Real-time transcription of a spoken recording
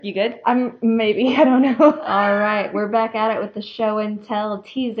You good? Maybe, I don't know. All right, we're back at it with the show and tell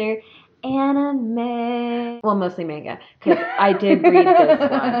teaser anime. Well, mostly manga, because I did read this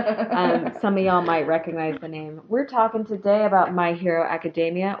one. Some of y'all might recognize the name. We're talking today about My Hero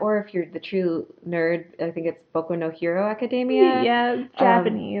Academia, or if you're the true nerd, I think it's Boku no Hero Academia. Yeah,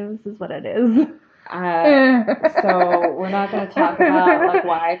 Japanese is what it is. So we're not going to talk about like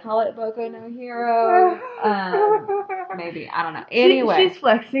why I call it Boku no Hero. Maybe, I don't know. Anyway, she's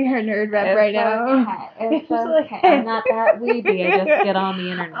flexing her nerd rep right now. It's okay. I'm not that weeby. I just get on the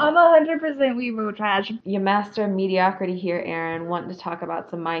internet. I'm 100% weebo trash. You master mediocrity here, Aaron. Wanting to talk about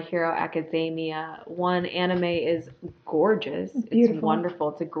some My Hero Academia. One, anime is gorgeous. Beautiful. It's wonderful.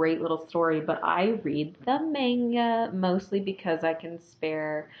 It's a great little story. But I read the manga mostly because I can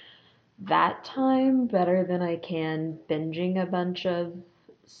spare that time better than I can binging a bunch of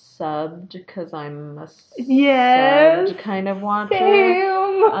subbed, because I'm a subbed kind of watcher.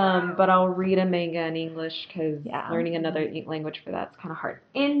 Same. But I'll read a manga in English because learning another language for that's kind of hard.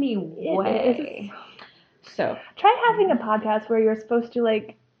 Anyway, so try having a podcast where you're supposed to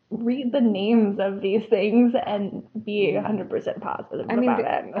like read the names of these things and be 100% positive about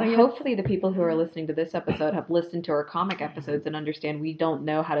it. Hopefully the people who are listening to this episode have listened to our comic episodes and understand we don't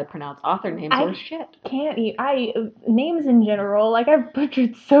know how to pronounce author names or shit. Names in general, like I've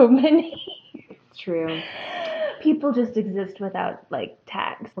butchered so many. It's true. People just exist without like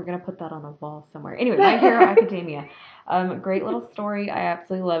tags. We're gonna put that on a wall somewhere. Anyway, My Hero Academia. Great little story. I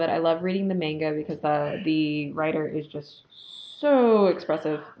absolutely love it. I love reading the manga because the writer is just so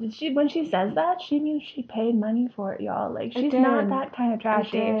expressive. When she says that, she means she paid money for it, y'all. Like, she's not that kind of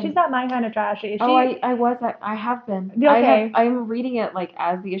trashy. She's not my kind of trashy. I have been. Okay. I'm reading it like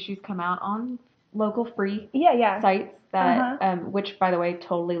as the issues come out on local free sites that which, by the way,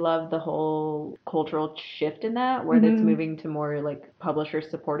 totally love the whole cultural shift in that, where it's moving to more like publisher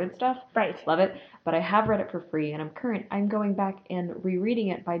supported stuff. Right. Love it. But I have read it for free, and I'm going back and rereading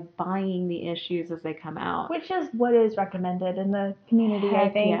it by buying the issues as they come out. Which is what is recommended in the community, I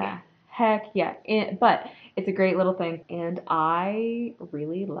think. Heck yeah. But it's a great little thing, and I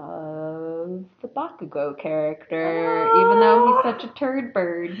really love the Bakugo character, even though he's such a turd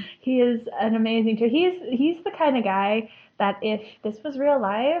bird. He is an amazing turd. He's the kind of guy that if this was real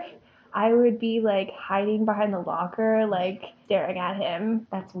life, I would be like hiding behind the locker, like staring at him.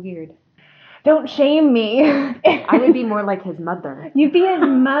 That's weird. Don't shame me. I would be more like his mother. You'd be his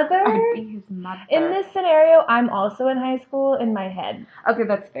mother? I'd be his mother. In this scenario, I'm also in high school in my head. Okay,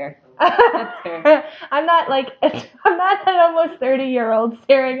 that's fair. That's fair. I'm not an almost 30-year-old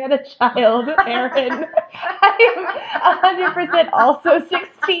staring at a child, Aaron. I am 100% also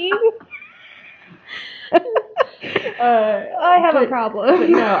 16. I have a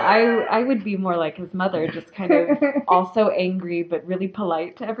problem. No, I would be more like his mother, just kind of also angry but really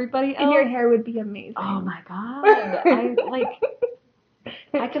polite to everybody else. And your hair would be amazing. Oh my god.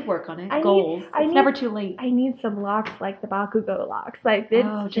 I could work on it. Goals. It's never too late. I need some locks like the Bakugo locks. Like,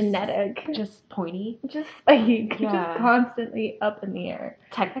 it's genetic. Just pointy? Just like, just constantly up in the air.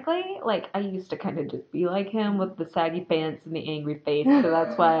 Technically, like, I used to kind of just be like him with the saggy pants and the angry face, so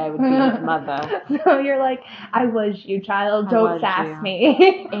that's why I would be his mother. So you're like, I was you, child. Don't sass me.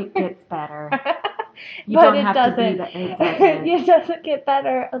 It gets better. But it doesn't. It doesn't get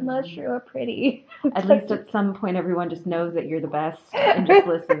better unless you're pretty. At least at some point, everyone just knows that you're the best and just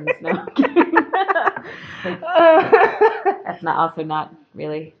listens. No, that's also not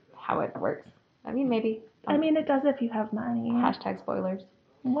really how it works. I mean, maybe. I mean, it does if you have money. Hashtag spoilers.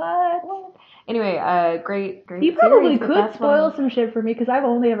 What? Anyway, great. You probably could spoil some shit for me because I've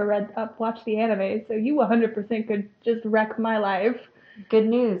only ever watched the anime, so you 100% could just wreck my life. Good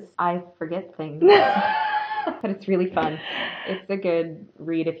news, I forget things. But it's really fun. It's a good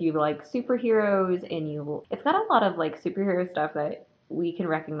read if you like superheroes, and it's got a lot of like superhero stuff that we can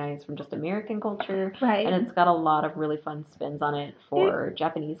recognize from just American culture. Right. And it's got a lot of really fun spins on it for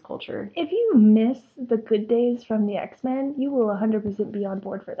Japanese culture. If you miss the good days from the X-Men, you will 100% be on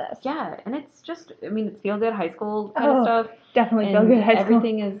board for this. Yeah, and it's just, it's feel-good high school kind of stuff. Definitely feel-good high school.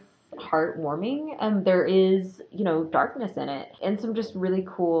 Everything is heartwarming, and there is darkness in it, and some just really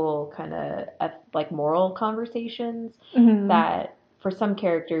cool kind of like moral conversations that for some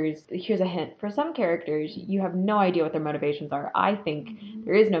characters, here's a hint, for some characters you have no idea what their motivations are. I think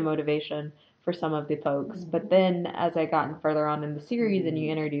there is no motivation for some of the folks, but then as I gotten further on in the series and you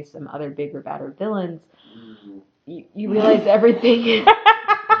introduce some other bigger, badder villains, you realize everything.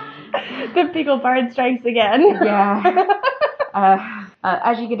 The pickle bard strikes again. Yeah.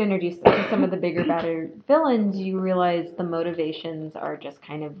 As you get introduced to some of the bigger, badder villains, you realize the motivations are just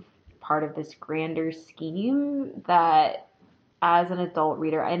kind of part of this grander scheme that as an adult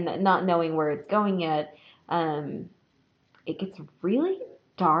reader and not knowing where it's going yet, it gets really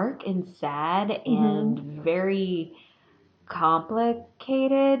dark and sad and very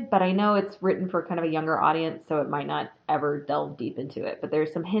complicated, but I know it's written for kind of a younger audience, so it might not ever delve deep into it. But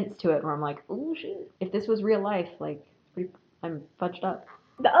there's some hints to it where I'm like, oh shit, if this was real life, like, I'm fudged up.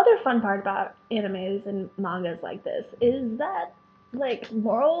 The other fun part about animes and mangas like this is that, like,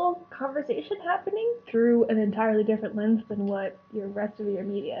 moral conversation happening through an entirely different lens than what your rest of your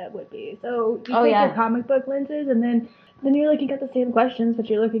media would be. So you take your comic book lenses, and then you're looking at the same questions, but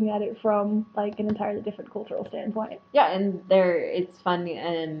you're looking at it from, like, an entirely different cultural standpoint. Yeah, and it's fun,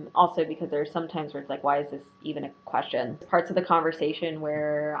 and also because there's sometimes where it's like, why is this even a question? Parts of the conversation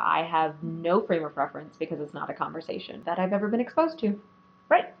where I have no frame of reference because it's not a conversation that I've ever been exposed to.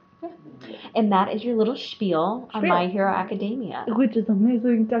 Right. Yeah. And that is your little spiel on My Hero Academia. Which is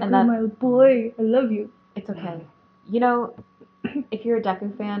amazing. Deku, my boy. I love you. It's okay. You know, if you're a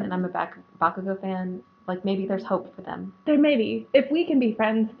Deku fan and I'm a Bakugo fan, like, maybe there's hope for them. There may be. If we can be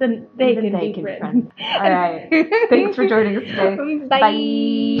friends, then they can be friends. All right. Thanks for joining us today.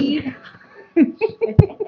 Bye. Bye.